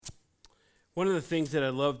One of the things that I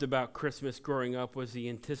loved about Christmas growing up was the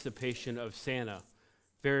anticipation of Santa.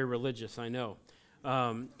 Very religious, I know.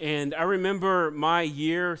 And I remember my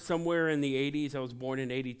year somewhere in the 80s, I was born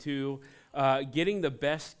in 82, getting the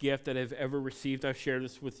best gift that I've ever received. I've shared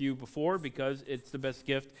this with you before because it's the best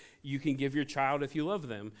gift you can give your child if you love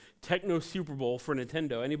them. Techno Super Bowl for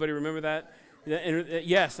Nintendo. Anybody remember that?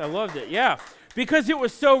 Yes, I loved it. Yeah, because it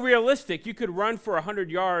was so realistic. You could run for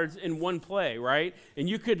 100 yards in one play, right? And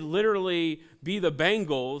you could literally be the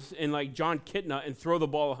Bengals and like John Kitna and throw the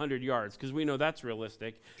ball 100 yards because we know that's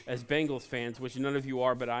realistic as Bengals fans, which none of you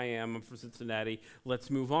are, but I am. I'm from Cincinnati.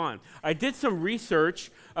 Let's move on. I did some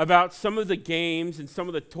research about some of the games and some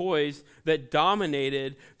of the toys that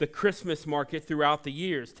dominated the Christmas market throughout the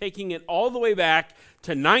years, taking it all the way back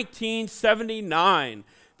to 1979.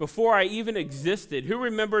 Before I even existed. Who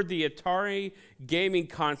remembered the Atari gaming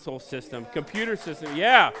console system, computer system?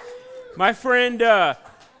 Yeah, my friend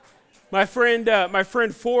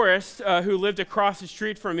Forrest, who lived across the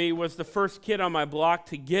street from me, was the first kid on my block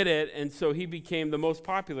to get it, and so he became the most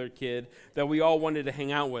popular kid that we all wanted to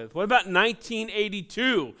hang out with. What about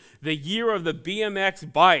 1982, the year of the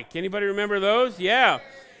BMX bike? Anybody remember those? Yeah.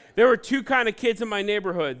 There were two kind of kids in my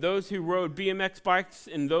neighborhood: those who rode BMX bikes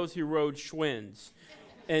and those who rode Schwinn's.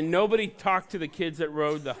 And nobody talked to the kids that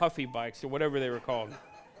rode the Huffy bikes or whatever they were called.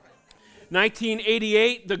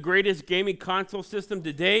 1988, the greatest gaming console system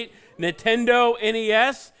to date, Nintendo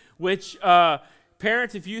NES, which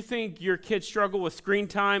parents, if you think your kids struggle with screen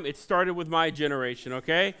time, it started with my generation,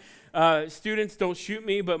 okay? Students, don't shoot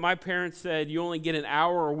me, but my parents said you only get an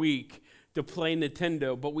hour a week to play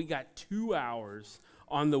Nintendo, but we got 2 hours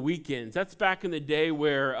on the weekends. That's back in the day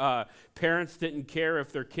where parents didn't care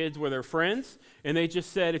if their kids were their friends, and they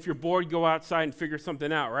just said, if you're bored, go outside and figure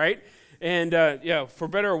something out, right? And for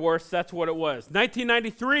better or worse, that's what it was.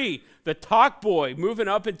 1993, the Talkboy, moving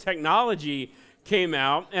up in technology, came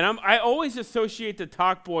out, and I always associate the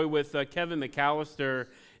Talkboy with Kevin McAllister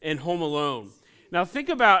in Home Alone. Now think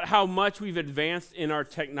about how much we've advanced in our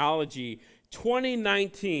technology.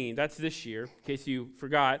 2019, that's this year, in case you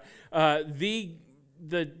forgot,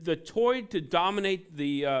 the toy to dominate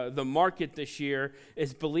the market this year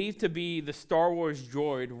is believed to be the Star Wars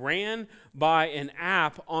droid ran by an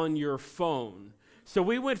app on your phone. So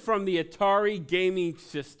we went from the Atari gaming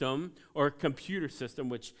system or computer system,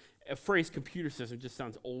 which a phrase computer system just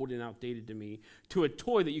sounds old and outdated to me, to a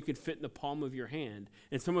toy that you can fit in the palm of your hand.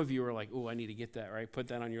 And some of you are like, oh, I need to get that, right? Put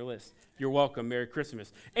that on your list. You're welcome. Merry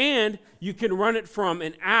Christmas. And you can run it from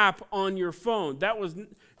an app on your phone.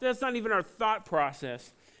 That's not even our thought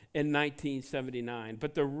process in 1979.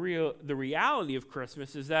 But the reality of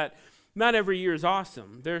Christmas is that not every year is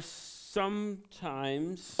awesome. There's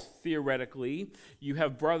sometimes, theoretically, you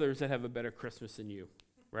have brothers that have a better Christmas than you,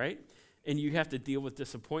 right? And you have to deal with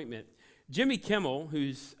disappointment. Jimmy Kimmel,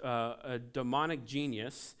 who's a demonic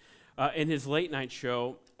genius, in his late night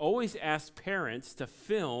show, always asks parents to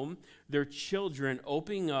film their children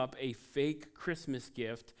opening up a fake Christmas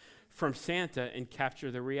gift from Santa and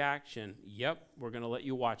capture the reaction. Yep, we're going to let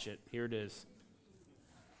you watch it. Here it is.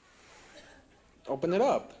 Open it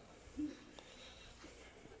up.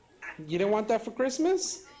 You didn't want that for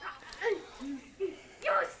Christmas? You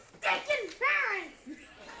stinking parents!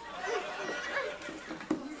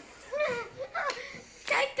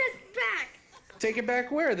 Take this back! Take it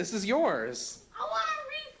back where? This is yours. I want a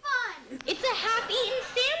refund! It's a half-eaten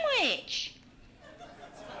sandwich.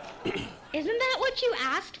 Isn't that what you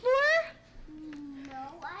asked for?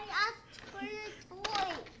 No, I asked for a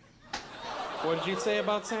toy. What did you say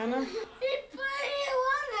about Santa? He put you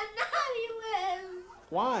on a naughty list.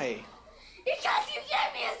 Why? Because you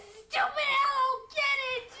gave me a stupid Hello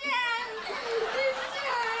Kitty, Jen!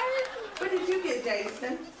 What did you get,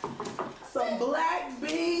 Jason? Some black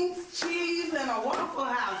beans, cheese, and a Waffle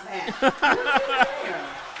House hat. A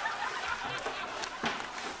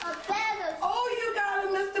bag of... Oh, you got a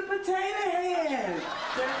Mr. Potato Head.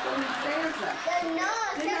 That's from Santa. No,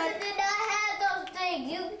 Santa did not have those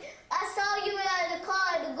things. I saw you in the car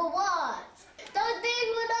in the garage. Those things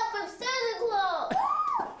were not from Santa Claus.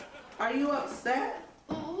 Are you upset?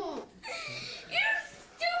 Mm-hmm. You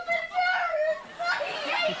stupid parents! I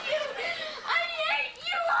hate you! I hate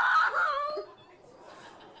you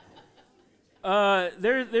all!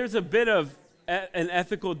 There's a bit of an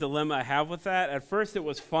ethical dilemma I have with that. At first it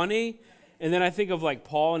was funny, and then I think of like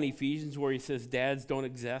Paul in Ephesians where he says, dads, don't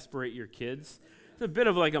exasperate your kids. It's a bit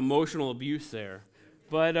of like emotional abuse there.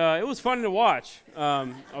 But it was fun to watch.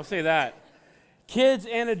 I'll say that. Kids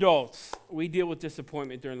and adults, we deal with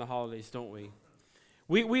disappointment during the holidays, don't we?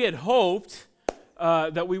 We had hoped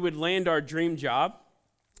that we would land our dream job,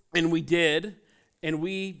 and we did. and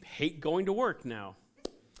we hate going to work now.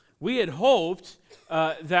 We had hoped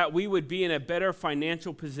that we would be in a better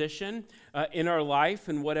financial position in our life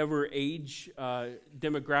and whatever age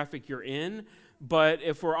demographic you're in. But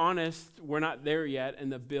if we're honest, we're not there yet,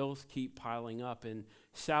 and the bills keep piling up. And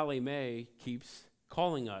Sally Mae keeps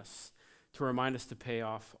calling us to remind us to pay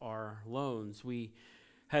off our loans. We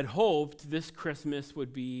had hoped this Christmas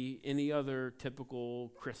would be any other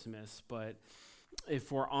typical Christmas, but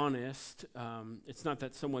if we're honest, it's not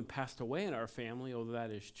that someone passed away in our family, although that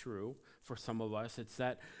is true for some of us. It's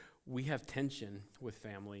that we have tension with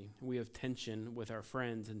family. We have tension with our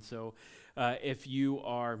friends. And so if you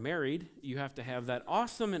are married, you have to have that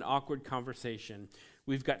awesome and awkward conversation.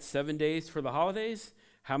 We've got 7 days for the holidays.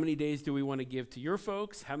 How many days do we want to give to your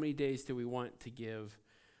folks? How many days do we want to give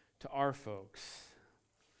to our folks?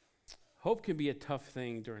 Hope can be a tough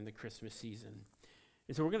thing during the Christmas season.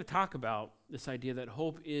 And so we're going to talk about this idea that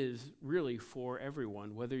hope is really for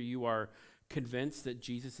everyone, whether you are convinced that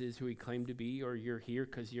Jesus is who he claimed to be, or you're here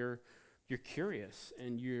because you're curious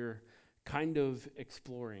and you're kind of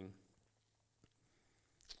exploring.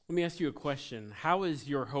 Let me ask you a question. How is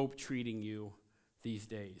your hope treating you these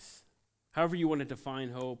days? However you want to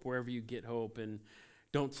define hope, wherever you get hope, and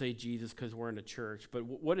don't say Jesus because we're in a church, but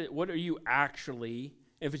what are you actually,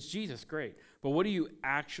 if it's Jesus, great, but what are you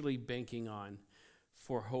actually banking on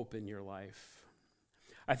for hope in your life?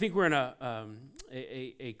 I think we're in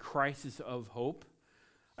a crisis of hope.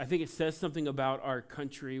 I think it says something about our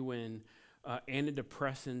country when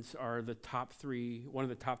antidepressants are one of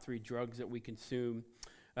the top three drugs that we consume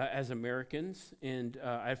as Americans. And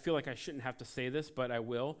I feel like I shouldn't have to say this, but I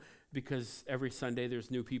will, because every Sunday there's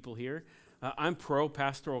new people here. I'm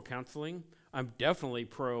pro-pastoral counseling. I'm definitely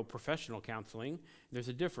pro-professional counseling. There's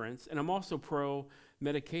a difference. And I'm also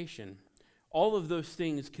pro-medication. All of those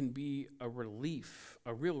things can be a relief,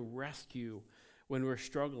 a real rescue when we're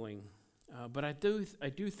struggling. But I do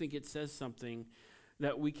think it says something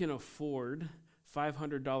that we can afford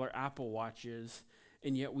 $500 Apple Watches,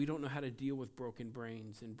 and yet we don't know how to deal with broken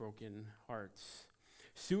brains and broken hearts.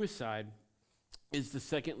 Suicide is the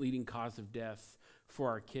second leading cause of death for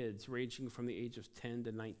our kids, ranging from the age of 10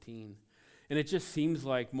 to 19. And it just seems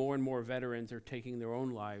like more and more veterans are taking their own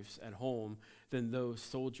lives at home than those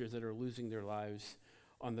soldiers that are losing their lives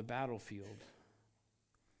on the battlefield.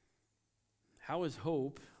 How is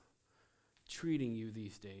hope treating you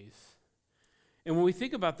these days? And when we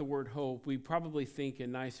think about the word hope, we probably think a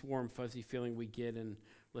nice, warm, fuzzy feeling we get in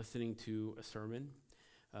listening to a sermon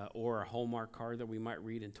or a Hallmark card that we might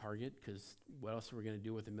read in Target, because what else are we going to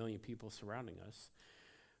do with 1 million people surrounding us?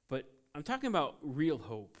 But I'm talking about real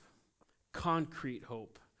hope, concrete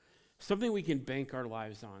hope, something we can bank our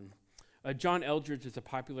lives on. John Eldredge is a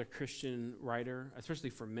popular Christian writer, especially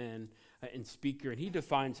for men, and speaker, and he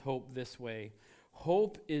defines hope this way.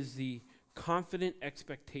 Hope is the confident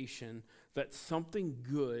expectation that something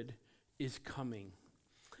good is coming.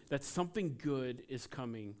 That something good is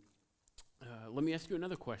coming. Let me ask you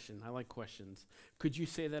another question. I like questions. Could you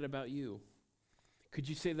say that about you? Could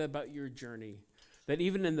you say that about your journey? That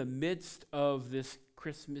even in the midst of this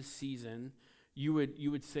Christmas season, you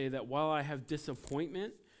would say that while I have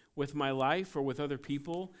disappointment with my life or with other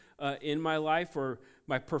people in my life, or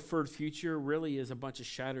my preferred future really is a bunch of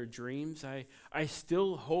shattered dreams, I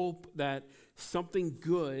still hope that something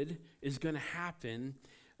good is going to happen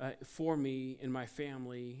for me and my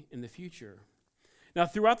family in the future. Now,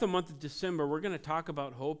 throughout the month of December, we're going to talk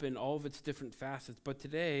about hope in all of its different facets, but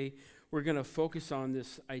today we're going to focus on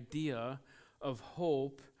this idea of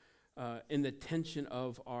hope in the tension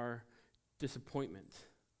of our disappointment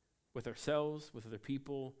with ourselves, with other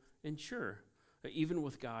people, and sure, even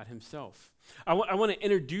with God himself. I want to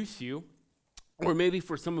introduce you, or maybe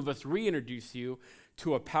for some of us, reintroduce you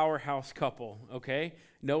to a powerhouse couple, okay?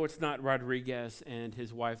 No, it's not Rodriguez and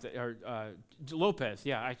his wife, or Lopez.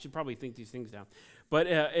 Yeah, I should probably think these things down. But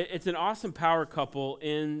it's an awesome power couple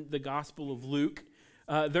in the Gospel of Luke.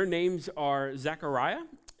 Their names are Zechariah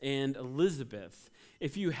and Elizabeth.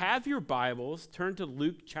 If you have your Bibles, turn to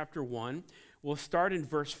Luke chapter 1. We'll start in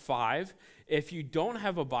verse 5. If you don't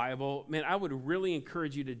have a Bible, man, I would really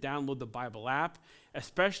encourage you to download the Bible app,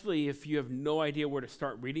 especially if you have no idea where to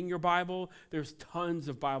start reading your Bible. There's tons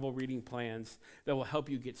of Bible reading plans that will help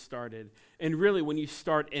you get started. And really, when you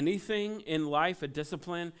start anything in life, a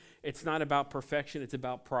discipline, it's not about perfection, it's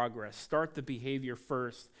about progress. Start the behavior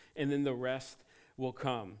first, and then the rest will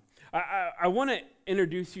come. I want to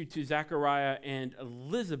introduce you to Zechariah and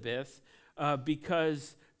Elizabeth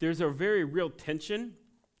because there's a very real tension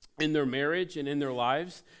in their marriage and in their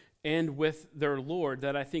lives and with their Lord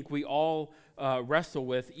that I think we all wrestle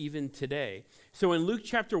with even today. So in Luke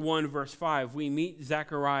chapter 1, verse 5, we meet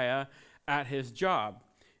Zechariah at his job.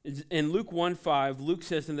 In Luke 1:5, Luke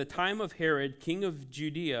says, in the time of Herod, king of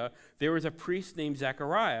Judea, there was a priest named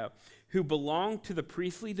Zechariah who belonged to the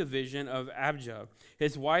priestly division of Abijah.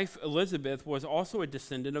 His wife Elizabeth was also a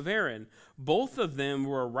descendant of Aaron. Both of them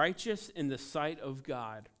were righteous in the sight of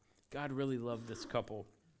God. God really loved this couple.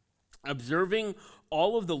 Observing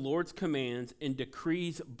all of the Lord's commands and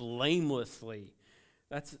decrees blamelessly.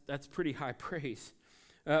 That's pretty high praise.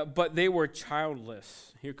 But they were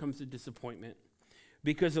childless. Here comes the disappointment.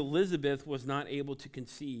 Because Elizabeth was not able to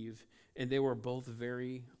conceive, and they were both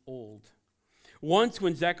very old. Once,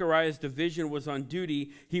 when Zechariah's division was on duty,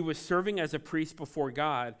 he was serving as a priest before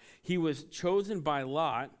God. He was chosen by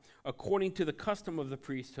Lot, according to the custom of the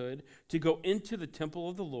priesthood, to go into the temple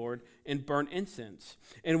of the Lord and burn incense.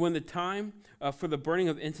 And when the time for the burning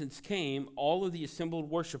of incense came, all of the assembled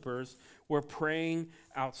worshipers were praying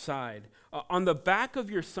outside. On the back of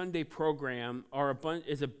your Sunday program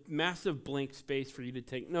is a massive blank space for you to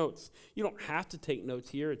take notes. You don't have to take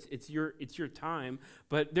notes here. It's your time.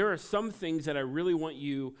 But there are some things that I really want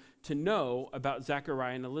you to know about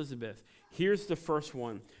Zechariah and Elizabeth. Here's the first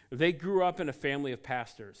one. They grew up in a family of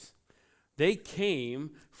pastors. They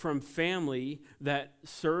came from family that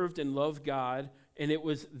served and loved God, and it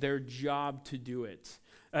was their job to do it.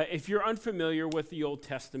 If you're unfamiliar with the Old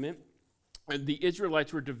Testament, the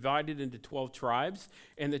Israelites were divided into 12 tribes,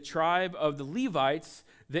 and the tribe of the Levites,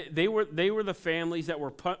 they were the families that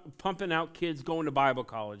were pumping out kids going to Bible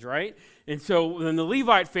college, right? And so when the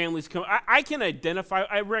Levite families come, I can identify,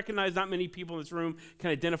 I recognize not many people in this room can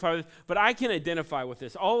identify with this, but I can identify with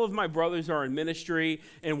this. All of my brothers are in ministry,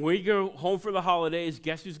 and when we go home for the holidays,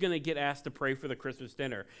 guess who's going to get asked to pray for the Christmas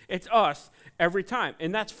dinner? It's us every time,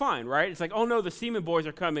 and that's fine, right? It's like, oh no, the Seaman boys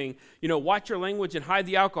are coming. Watch your language and hide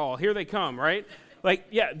the alcohol. Here they come, right? Like,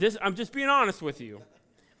 yeah, I'm just being honest with you.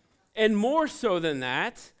 And more so than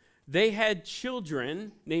that, they had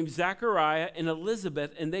children named Zechariah and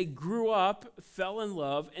Elizabeth, and they grew up, fell in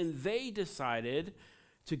love, and they decided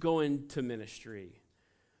to go into ministry.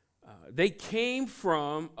 They came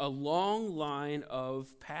from a long line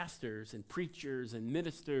of pastors and preachers and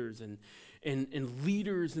ministers and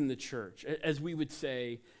leaders in the church, as we would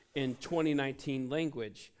say in 2019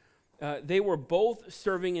 language. They were both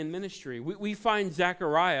serving in ministry. We find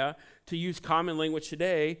Zechariah, to use common language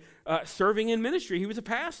today, serving in ministry. He was a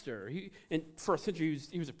pastor. In first century,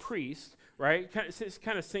 he was a priest, right? It's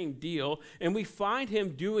kind of same deal. And we find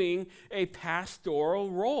him doing a pastoral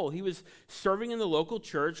role. He was serving in the local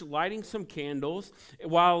church, lighting some candles,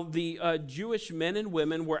 while the Jewish men and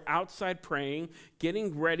women were outside praying,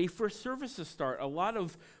 getting ready for service to start. A lot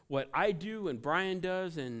of what I do and Brian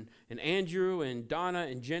does and Andrew and Donna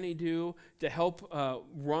and Jenny do to help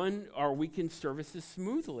run our weekend services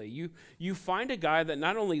smoothly. You find a guy that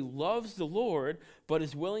not only loves the Lord, but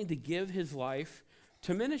is willing to give his life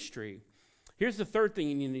to ministry. Here's the third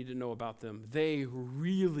thing you need to know about them. They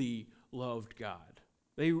really loved God.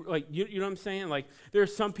 They you know what I'm saying? Like, there are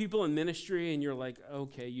some people in ministry and you're like,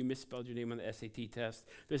 okay, you misspelled your name on the SAT test.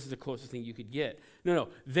 This is the closest thing you could get. No,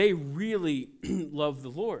 they really love the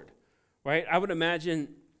Lord, right? I would imagine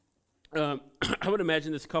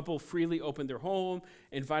this couple freely opened their home,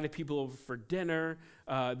 invited people over for dinner.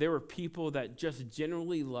 There were people that just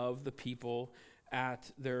generally loved the people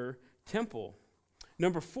at their temple.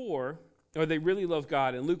 Number 4, they really love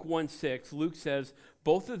God. In Luke 1:6, Luke says,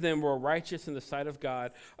 both of them were righteous in the sight of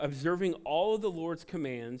God, observing all of the Lord's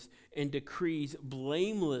commands and decrees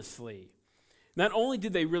blamelessly. Not only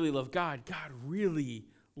did they really love God, God really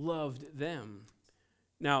loved them.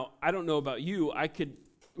 Now, I don't know about you.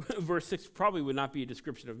 Verse 6 probably would not be a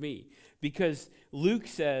description of me, because Luke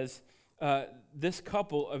says this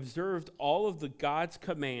couple observed all of the God's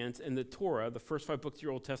commands in the Torah, the first 5 books of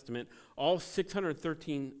your Old Testament, all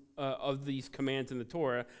 613 of these commands in the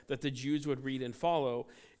Torah that the Jews would read and follow,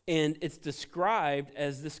 and it's described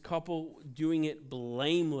as this couple doing it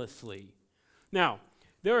blamelessly. Now,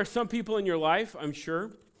 there are some people in your life, I'm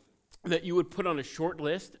sure, that you would put on a short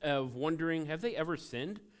list of wondering, have they ever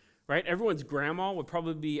sinned? Right? Everyone's grandma would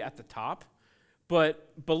probably be at the top.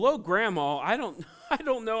 But below grandma, I don't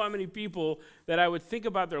know how many people that I would think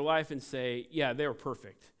about their life and say, yeah, they were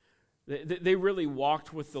perfect. They really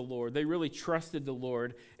walked with the Lord. They really trusted the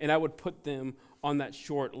Lord, and I would put them on that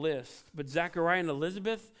short list. But Zechariah and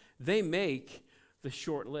Elizabeth, they make the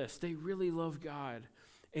short list. They really love God.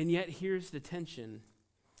 And yet here's the tension.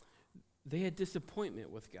 They had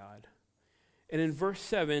disappointment with God. And in verse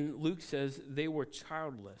 7, Luke says they were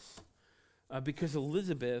childless because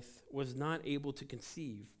Elizabeth was not able to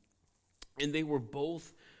conceive. And they were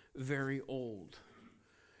both very old.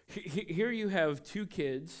 Here you have two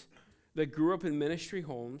kids that grew up in ministry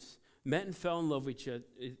homes, met and fell in love with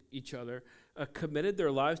each other, committed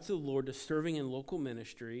their lives to the Lord to serving in local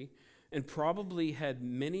ministry, and probably had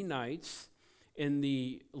many nights in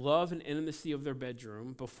the love and intimacy of their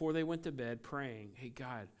bedroom before they went to bed praying, hey,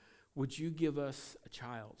 God, would you give us a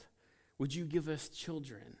child? Would you give us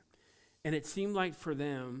children? And it seemed like for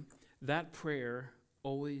them, that prayer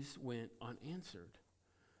always went unanswered.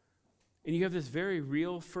 And you have this very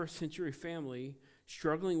real first century family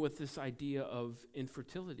struggling with this idea of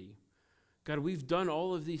infertility. God, we've done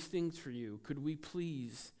all of these things for you. Could we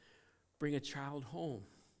please bring a child home,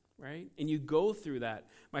 right? And you go through that.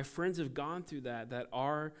 My friends have gone through that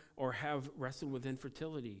are or have wrestled with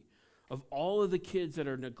infertility. Of all of the kids that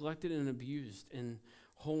are neglected and abused in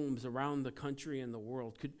homes around the country and the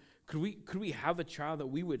world, could we have a child that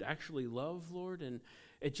we would actually love, Lord? And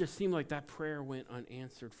it just seemed like that prayer went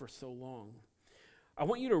unanswered for so long. I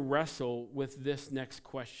want you to wrestle with this next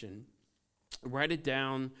question. Write it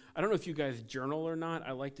down. I don't know if you guys journal or not.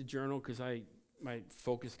 I like to journal because my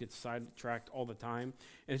focus gets sidetracked all the time.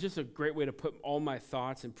 And it's just a great way to put all my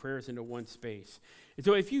thoughts and prayers into one space. And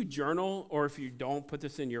so if you journal or if you don't, put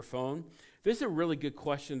this in your phone. This is a really good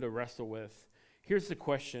question to wrestle with. Here's the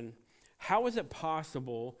question. How is it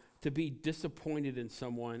possible to be disappointed in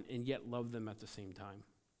someone and yet love them at the same time?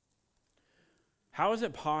 How is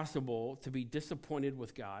it possible to be disappointed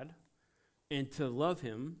with God and to love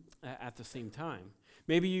him at the same time?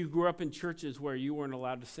 Maybe you grew up in churches where you weren't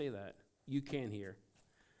allowed to say that. You can here.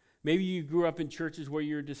 Maybe you grew up in churches where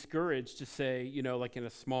you're discouraged to say, like in a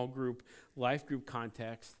small group, life group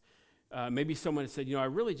context. Maybe someone said, I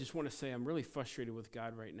really just want to say I'm really frustrated with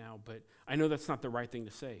God right now, but I know that's not the right thing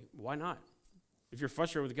to say. Why not? If you're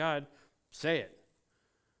frustrated with God, say it.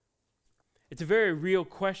 It's a very real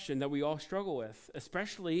question that we all struggle with,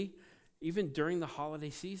 especially even during the holiday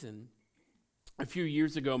season. A few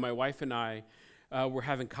years ago, my wife and I were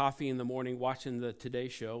having coffee in the morning, watching the Today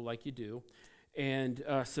Show, like you do, and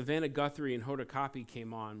Savannah Guthrie and Hoda Kotb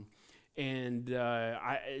came on,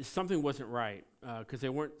 and something wasn't right because they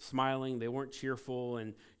weren't smiling, they weren't cheerful,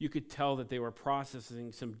 and you could tell that they were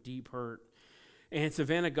processing some deep hurt. And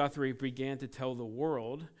Savannah Guthrie began to tell the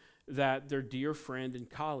world that their dear friend and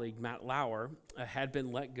colleague, Matt Lauer, had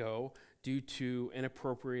been let go due to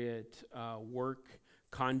inappropriate work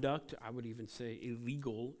conduct, I would even say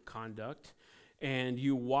illegal conduct. And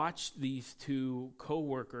you watched these two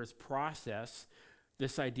co-workers process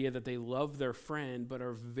this idea that they love their friend but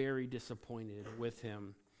are very disappointed with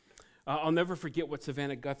him. I'll never forget what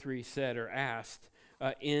Savannah Guthrie said or asked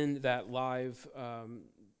in that live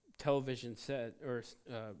television set.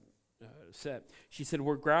 She said,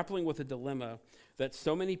 we're grappling with a dilemma that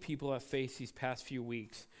so many people have faced these past few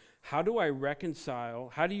weeks. How do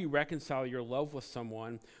you reconcile your love with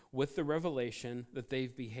someone with the revelation that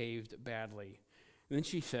they've behaved badly? And then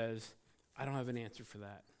she says, I don't have an answer for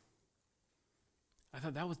that. I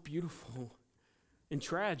thought that was beautiful and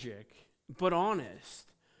tragic, but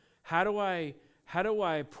honest. How do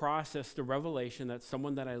I process the revelation that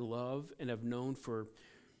someone that I love and have known for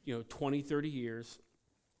 20, 30 years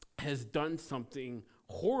has done something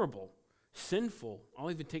horrible, sinful,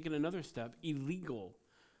 I'll even take it another step, illegal?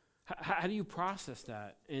 How do you process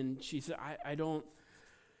that? And she said, I don't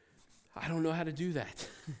know how to do that.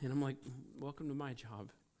 And I'm like, welcome to my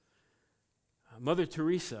job. Mother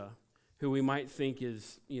Teresa, who we might think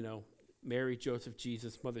is, Mary, Joseph,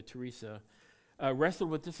 Jesus, Mother Teresa,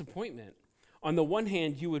 wrestled with disappointment. On the one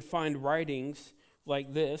hand, you would find writings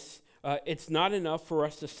like this. It's not enough for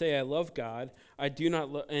us to say I love God, but I do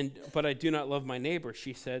not love my neighbor,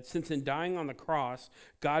 she said, since in dying on the cross,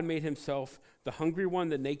 God made himself the hungry one,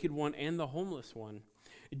 the naked one, and the homeless one.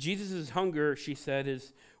 Jesus' hunger, she said,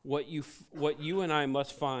 is what you and I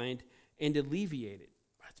must find and alleviate it.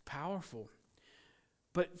 That's powerful.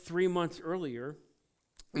 But 3 months earlier,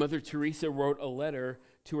 Mother Teresa wrote a letter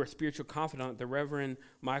to her spiritual confidant, the Reverend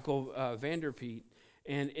Michael Vanderpeet,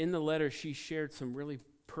 and in the letter, she shared some really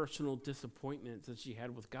personal disappointments that she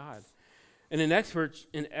had with God. And an expert,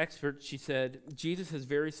 she said, Jesus has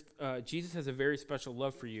a very special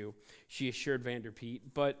love for you, she assured Vanderpeet.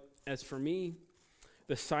 But as for me,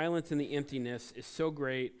 the silence and the emptiness is so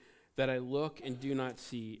great that I look and do not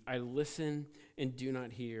see. I listen and do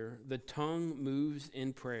not hear. The tongue moves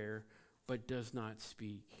in prayer, but does not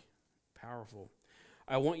speak. Powerful.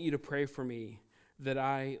 I want you to pray for me that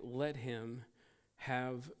I let him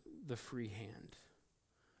have the free hand.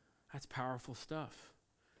 That's powerful stuff.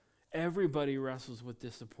 Everybody wrestles with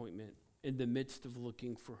disappointment in the midst of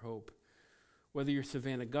looking for hope. Whether you're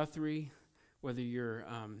Savannah Guthrie, whether you're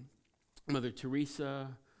Mother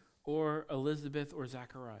Teresa, or Elizabeth or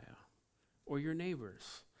Zachariah or your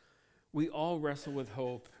neighbors. We all wrestle with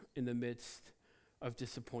hope in the midst of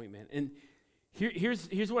disappointment. And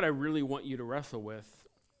here's what I really want you to wrestle with,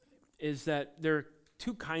 is that there are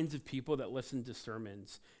two kinds of people that listen to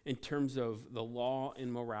sermons in terms of the law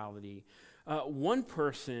and morality. One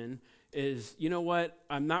person is, you know what,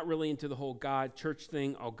 I'm not really into the whole God church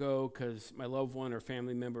thing. I'll go because my loved one or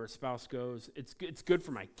family member or spouse goes. It's good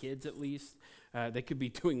for my kids at least. They could be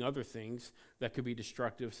doing other things that could be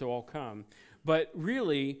destructive, so I'll come. But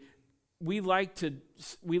really, we like to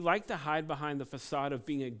hide behind the facade of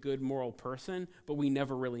being a good moral person, but we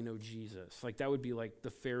never really know Jesus. Like that would be like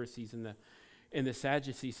the Pharisees and the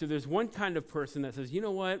Sadducees. So there's one kind of person that says, you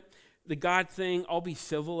know what, the God thing, I'll be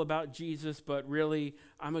civil about Jesus, but really,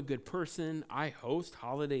 I'm a good person. I host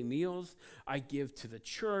holiday meals. I give to the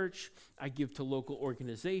church. I give to local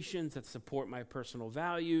organizations that support my personal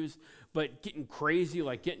values. But getting crazy,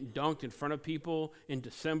 like getting dunked in front of people in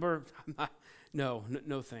December, no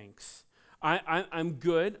thanks. I'm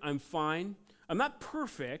good. I'm fine. I'm not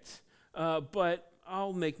perfect, but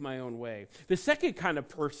I'll make my own way. The second kind of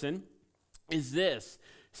person is this.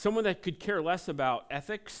 Someone that could care less about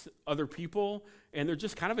ethics, other people, and they're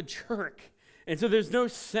just kind of a jerk. And so there's no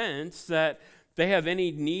sense that they have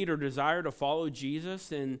any need or desire to follow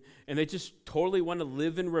Jesus, and they just totally want to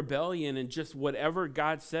live in rebellion, and just whatever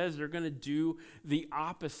God says, they're going to do the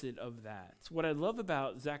opposite of that. So what I love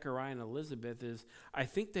about Zechariah and Elizabeth is I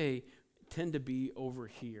think they tend to be over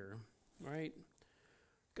here, right?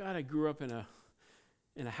 God, I grew up in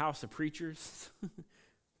a house of preachers.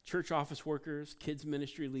 Church office workers, kids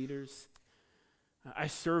ministry leaders. I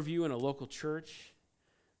serve you in a local church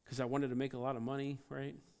because I wanted to make a lot of money,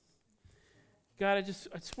 right? God, I just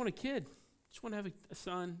want a kid. I just want to have a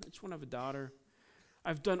son. I just want to have a daughter.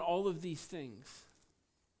 I've done all of these things.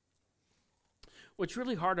 What's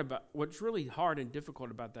really hard and difficult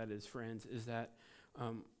about that is, friends, is that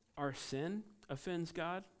our sin offends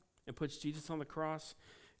God and puts Jesus on the cross,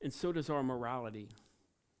 and so does our morality.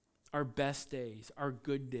 Our best days, our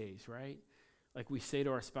good days, right? Like we say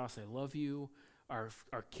to our spouse, I love you. Our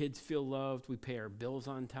kids feel loved. We pay our bills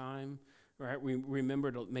on time, right? We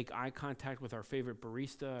remember to make eye contact with our favorite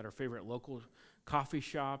barista at our favorite local coffee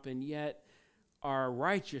shop. And yet our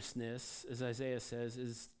righteousness, as Isaiah says,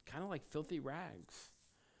 is kind of like filthy rags.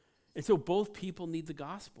 And so both people need the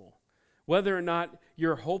gospel. Whether or not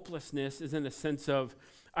your hopelessness is in a sense of,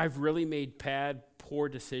 I've really made poor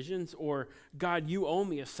decisions, or God, you owe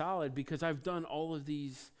me a solid because I've done all of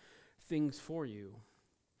these things for you.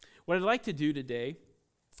 What I'd like to do today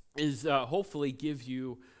is hopefully give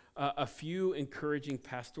you a few encouraging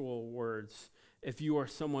pastoral words if you are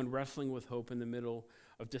someone wrestling with hope in the middle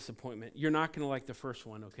of disappointment. You're not going to like the first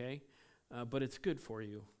one, okay? But it's good for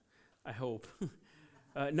you, I hope.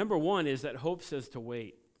 Number one is that hope says to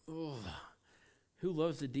wait. Ugh. Who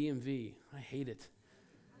loves the DMV? I hate it.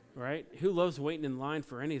 Right? Who loves waiting in line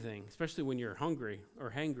for anything, especially when you're hungry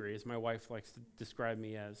or hangry, as my wife likes to describe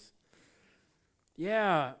me as?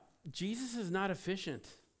 Yeah, Jesus is not efficient.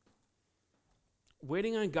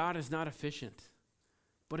 Waiting on God is not efficient,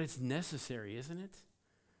 but it's necessary, isn't it?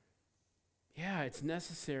 Yeah, it's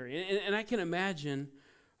necessary. And I can imagine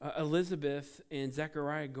Elizabeth and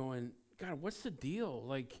Zechariah going, God, what's the deal?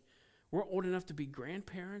 Like, we're old enough to be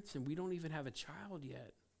grandparents, and we don't even have a child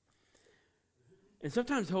yet. And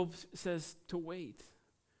sometimes hope says to wait.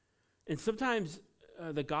 And sometimes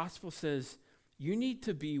the gospel says you need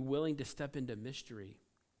to be willing to step into mystery.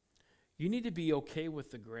 You need to be okay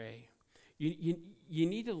with the gray. You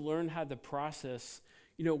need to learn how to process,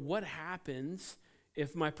 what happens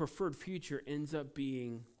if my preferred future ends up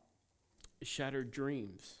being shattered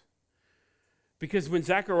dreams. Because when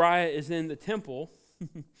Zechariah is in the temple,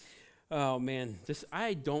 oh man,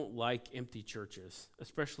 I don't like empty churches,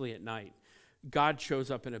 especially at night. God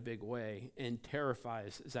shows up in a big way and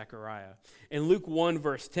terrifies Zechariah. In Luke 1,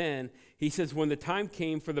 verse 10, he says, when the time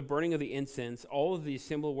came for the burning of the incense, all of the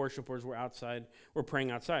assembled worshipers were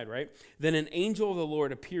praying outside, right? Then an angel of the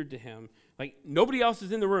Lord appeared to him, like nobody else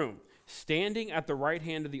is in the room, standing at the right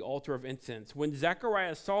hand of the altar of incense. When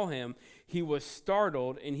Zechariah saw him, he was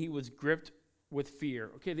startled and he was gripped with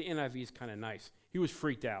fear. Okay, the NIV is kind of nice. He was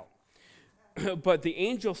freaked out. But the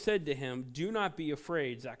angel said to him, do not be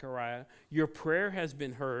afraid, Zechariah. Your prayer has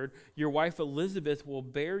been heard. Your wife Elizabeth will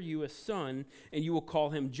bear you a son, and you will call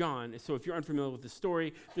him John. So if you're unfamiliar with the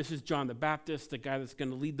story, this is John the Baptist, the guy that's going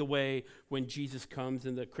to lead the way when Jesus comes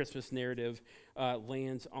and the Christmas narrative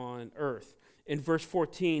lands on earth. In verse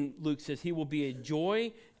 14, Luke says, he will be a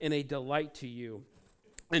joy and a delight to you.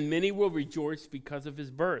 And many will rejoice because of his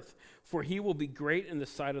birth, for he will be great in the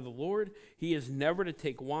sight of the Lord. He is never to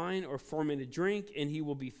take wine or fermented drink, and he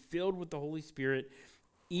will be filled with the Holy Spirit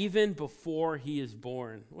even before he is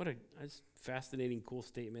born. That's a fascinating, cool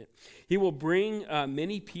statement. He will bring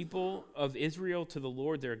many people of Israel to the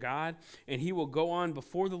Lord their God, and he will go on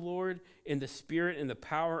before the Lord in the spirit and the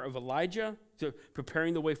power of Elijah, so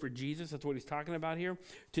preparing the way for Jesus. That's what he's talking about here,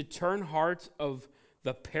 to turn hearts of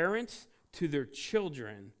the parents to their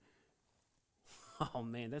children. Oh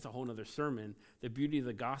man, that's a whole nother sermon. The beauty of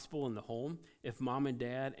the gospel in the home. If mom and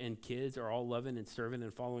dad and kids are all loving and serving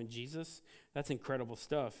and following Jesus, that's incredible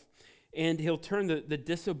stuff. And he'll turn the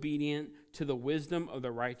disobedient to the wisdom of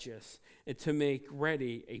the righteous, and to make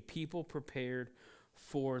ready a people prepared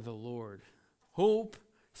for the Lord. Hope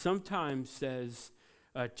sometimes says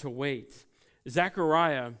to wait.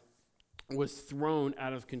 Zechariah was thrown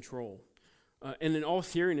out of control. And in all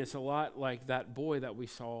seriousness, a lot like that boy that we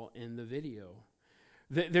saw in the video.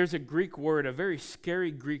 There's a Greek word, a very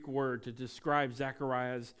scary Greek word to describe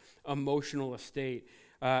Zechariah's emotional state.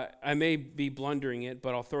 I may be blundering it,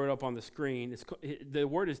 but I'll throw it up on the screen. The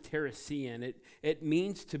word is teresein. It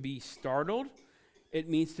means to be startled. It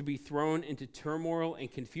means to be thrown into turmoil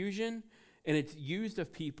and confusion. And it's used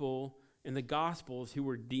of people in the Gospels who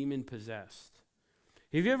were demon-possessed.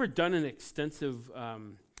 Have you ever done an extensive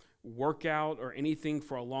workout or anything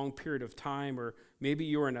for a long period of time, or maybe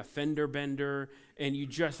you're an offender bender and you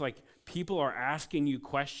just people are asking you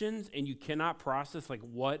questions and you cannot process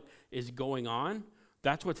what is going on?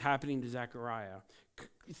 That's what's happening to Zechariah,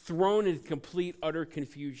 thrown in complete, utter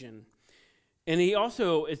confusion. And he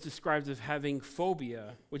also is described as having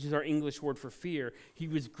phobia, which is our English word for fear. He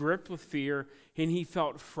was gripped with fear and he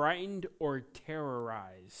felt frightened or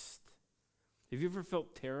terrorized. Have you ever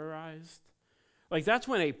felt terrorized? That's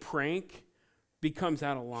when a prank becomes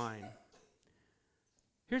out of line.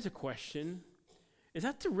 Here's a question. Is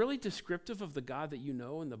that really descriptive of the God that you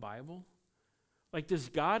know in the Bible? Does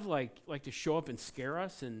God like to show up and scare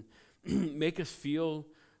us and make us feel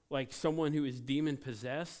like someone who is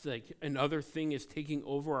demon-possessed, like another thing is taking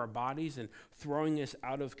over our bodies and throwing us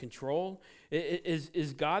out of control?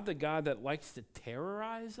 Is God the God that likes to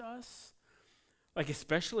terrorize us?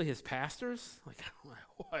 Especially his pastors?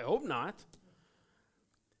 I hope not.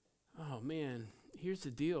 Oh man, here's the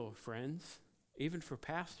deal, friends, even for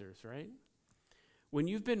pastors, right? When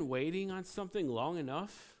you've been waiting on something long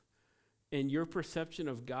enough and your perception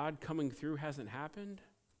of God coming through hasn't happened,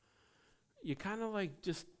 you kind of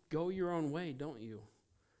just go your own way, don't you?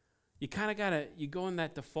 You kind of you go in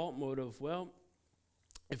that default mode of, well,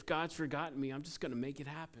 if God's forgotten me, I'm just going to make it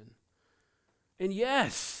happen. And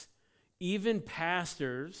yes, even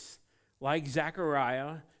pastors like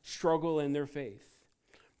Zechariah struggle in their faith.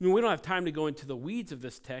 We don't have time to go into the weeds of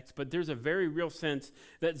this text, but there's a very real sense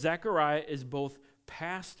that Zechariah is both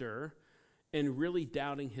pastor and really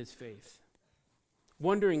doubting his faith.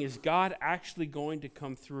 Wondering, is God actually going to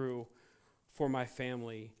come through for my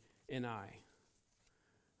family and I?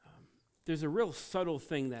 There's a real subtle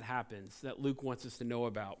thing that happens that Luke wants us to know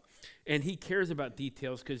about. And he cares about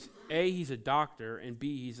details because A, he's a doctor, and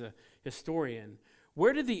B, he's a historian.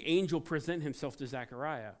 Where did the angel present himself to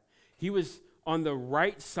Zechariah? He was on the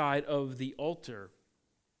right side of the altar.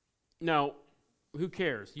 Now, who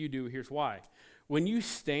cares? You do. Here's why. When you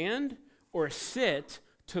stand or sit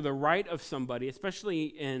to the right of somebody, especially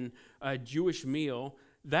in a Jewish meal,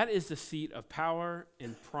 that is the seat of power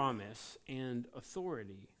and promise and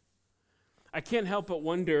authority. I can't help but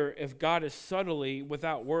wonder if God is subtly,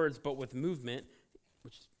 without words but with movement,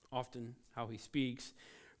 which is often how he speaks,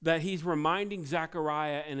 that he's reminding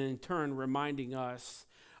Zechariah and in turn reminding us,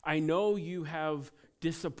 I know you have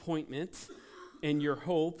disappointment in your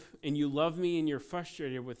hope, and you love me and you're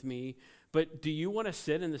frustrated with me, but do you want to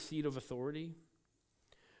sit in the seat of authority?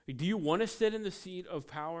 Do you want to sit in the seat of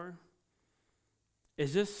power?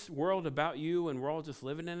 Is this world about you and we're all just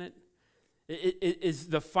living in it? Is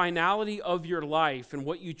the finality of your life and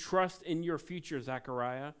what you trust in your future,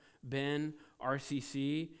 Zechariah, Ben,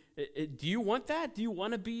 RCC, do you want that? Do you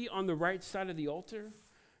want to be on the right side of the altar?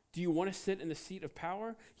 Do you want to sit in the seat of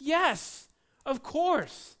power? Yes, of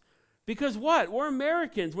course. Because what? We're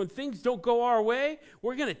Americans. When things don't go our way,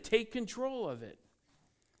 we're going to take control of it.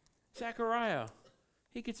 Zechariah,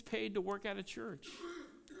 he gets paid to work at a church.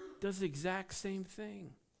 Does the exact same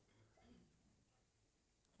thing.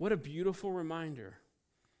 What a beautiful reminder.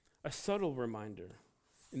 A subtle reminder.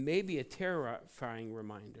 And maybe a terrifying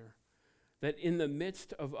reminder that in the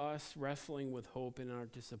midst of us wrestling with hope and our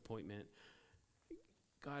disappointment,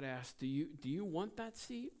 God asks, do you want that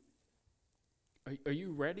seat? Are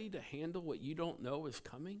you ready to handle what you don't know is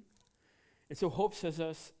coming? And so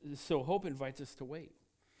hope invites us to wait.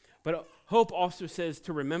 But hope also says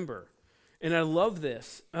to remember. And I love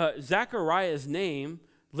this. Zechariah's name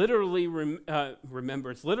literally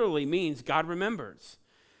remembers, literally means God remembers.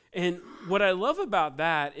 And what I love about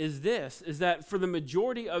that is that for the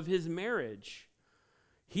majority of his marriage,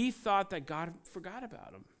 he thought that God forgot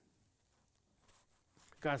about him.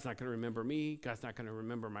 God's not going to remember me. God's not going to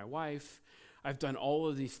remember my wife. I've done all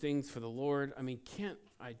of these things for the Lord. I mean, can't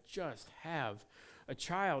I just have a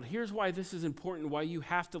child? Here's why this is important, why you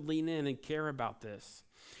have to lean in and care about this.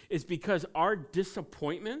 Is because our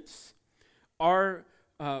disappointments, our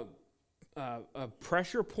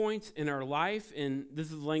pressure points in our life, and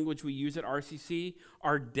this is the language we use at RCC,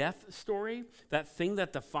 our death story, that thing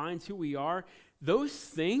that defines who we are, those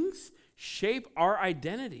things shape our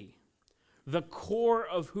identity, the core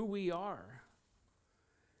of who we are.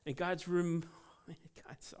 And God's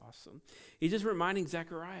awesome. He's just reminding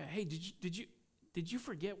Zechariah, hey, did you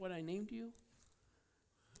forget what I named you?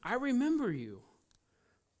 I remember you.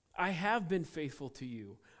 I have been faithful to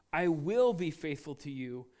you. I will be faithful to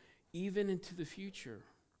you even into the future.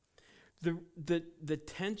 The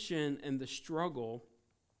tension and the struggle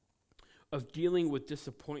of dealing with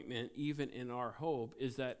disappointment, even in our hope,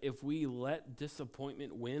 is that if we let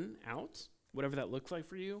disappointment win out, whatever that looks like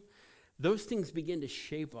for you, those things begin to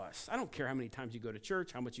shape us. I don't care how many times you go to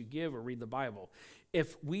church, how much you give or read the Bible.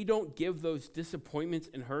 If we don't give those disappointments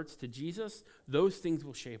and hurts to Jesus, those things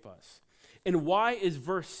will shape us. And why is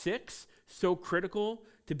verse 6 so critical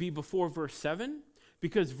to be before verse 7?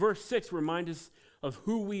 Because verse 6 reminds us of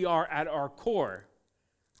who we are at our core.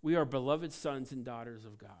 We are beloved sons and daughters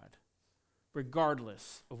of God,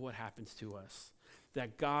 regardless of what happens to us.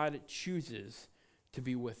 That God chooses to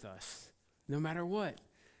be with us, no matter what.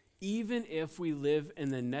 Even if we live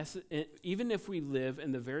in the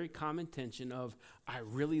very common tension of, I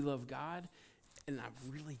really love God, and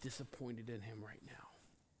I'm really disappointed in him right now.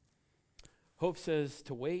 Hope says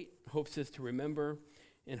to wait, hope says to remember,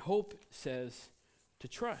 and hope says to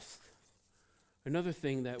trust. Another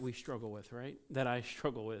thing that we struggle with, right? That I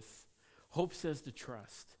struggle with. Hope says to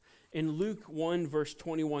trust. In Luke 1, verse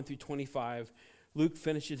 21 through 25, Luke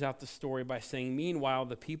finishes out the story by saying, meanwhile,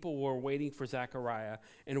 the people were waiting for Zechariah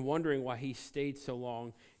and wondering why he stayed so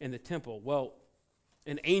long in the temple. Well,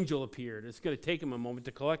 an angel appeared. It's going to take him a moment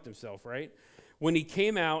to collect himself, right? When he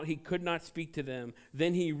came out, he could not speak to them.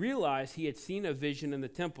 Then he realized he had seen a vision in the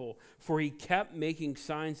temple, for he kept making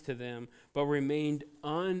signs to them, but remained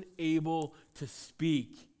unable to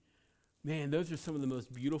speak. Man, those are some of the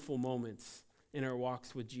most beautiful moments in our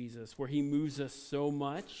walks with Jesus, where he moves us so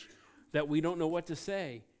much that we don't know what to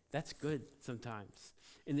say. That's good sometimes.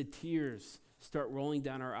 And the tears start rolling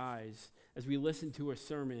down our eyes as we listen to a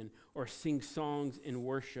sermon or sing songs in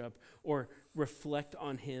worship or reflect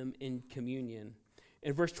on him in communion.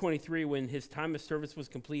 In verse 23, when his time of service was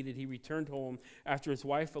completed, he returned home after his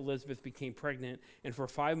wife Elizabeth became pregnant and for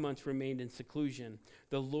 5 months remained in seclusion.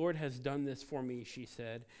 The Lord has done this for me, she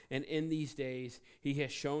said, and in these days he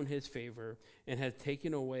has shown his favor and has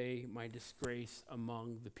taken away my disgrace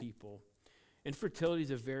among the people. Infertility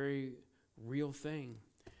is a very real thing.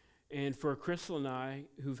 And for Crystal and I,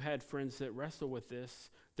 who've had friends that wrestle with this,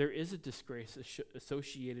 there is a disgrace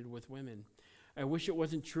associated with women. I wish it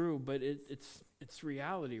wasn't true, but it's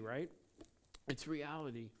reality, right? It's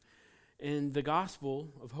reality. And the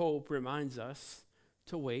gospel of hope reminds us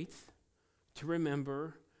to wait, to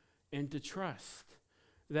remember, and to trust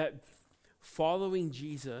that following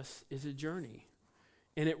Jesus is a journey.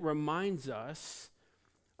 And it reminds us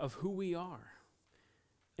of who we are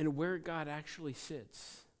and where God actually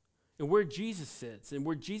sits. And where Jesus sits. And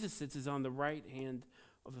where Jesus sits is on the right hand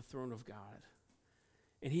of the throne of God.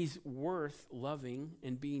 And he's worth loving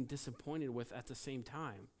and being disappointed with at the same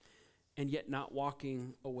time, and yet not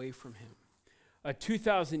walking away from him.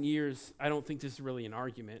 2,000 years, I don't think this is really an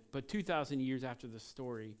argument, but 2,000 years after the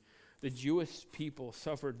story, the Jewish people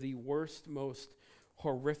suffered the worst, most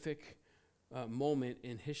horrific moment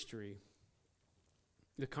in history,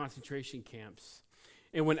 the concentration camps.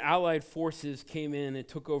 And when Allied forces came in and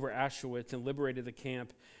took over Auschwitz and liberated the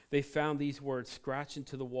camp, they found these words scratched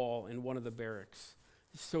into the wall in one of the barracks.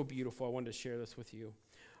 It's so beautiful. I wanted to share this with you.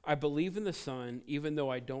 I believe in the sun, even though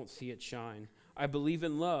I don't see it shine. I believe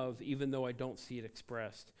in love, even though I don't see it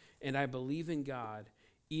expressed. And I believe in God,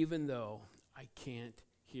 even though I can't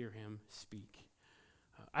hear him speak.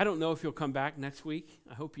 I don't know if you'll come back next week.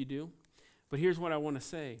 I hope you do. But here's what I want to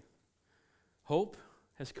say. Hope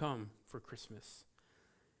has come for Christmas.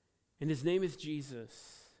 And his name is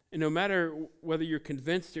Jesus. And no matter whether you're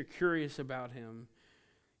convinced or curious about him,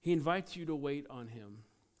 he invites you to wait on him.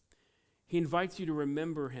 He invites you to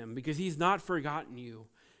remember him because he's not forgotten you.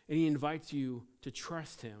 And he invites you to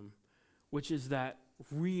trust him, which is that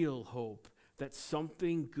real hope that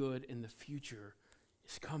something good in the future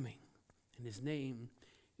is coming. And his name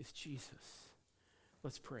is Jesus.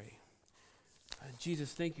 Let's pray.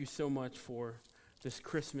 Jesus, thank you so much for this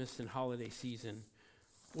Christmas and holiday season.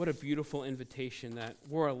 What a beautiful invitation that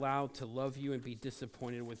we're allowed to love you and be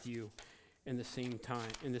disappointed with you in the same time,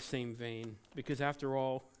 in the same vein. Because after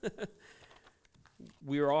all,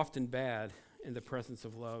 we are often bad in the presence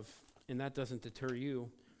of love, and that doesn't deter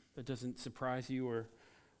you. That doesn't surprise you or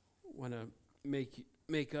want to make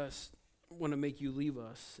you leave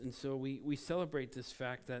us. And so we celebrate this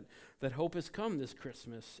fact that hope has come this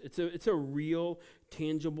Christmas. It's a real,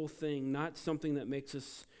 tangible thing, not something that makes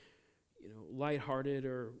us lighthearted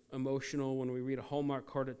or emotional when we read a Hallmark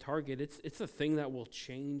card at Target. It's a thing that will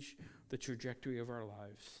change the trajectory of our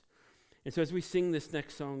lives. And so as we sing this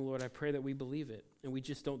next song, Lord, I pray that we believe it, and we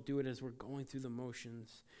just don't do it as we're going through the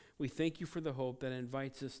motions. We thank you for the hope that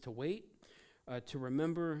invites us to wait, to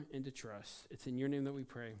remember, and to trust. It's in your name that we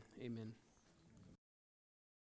pray. Amen.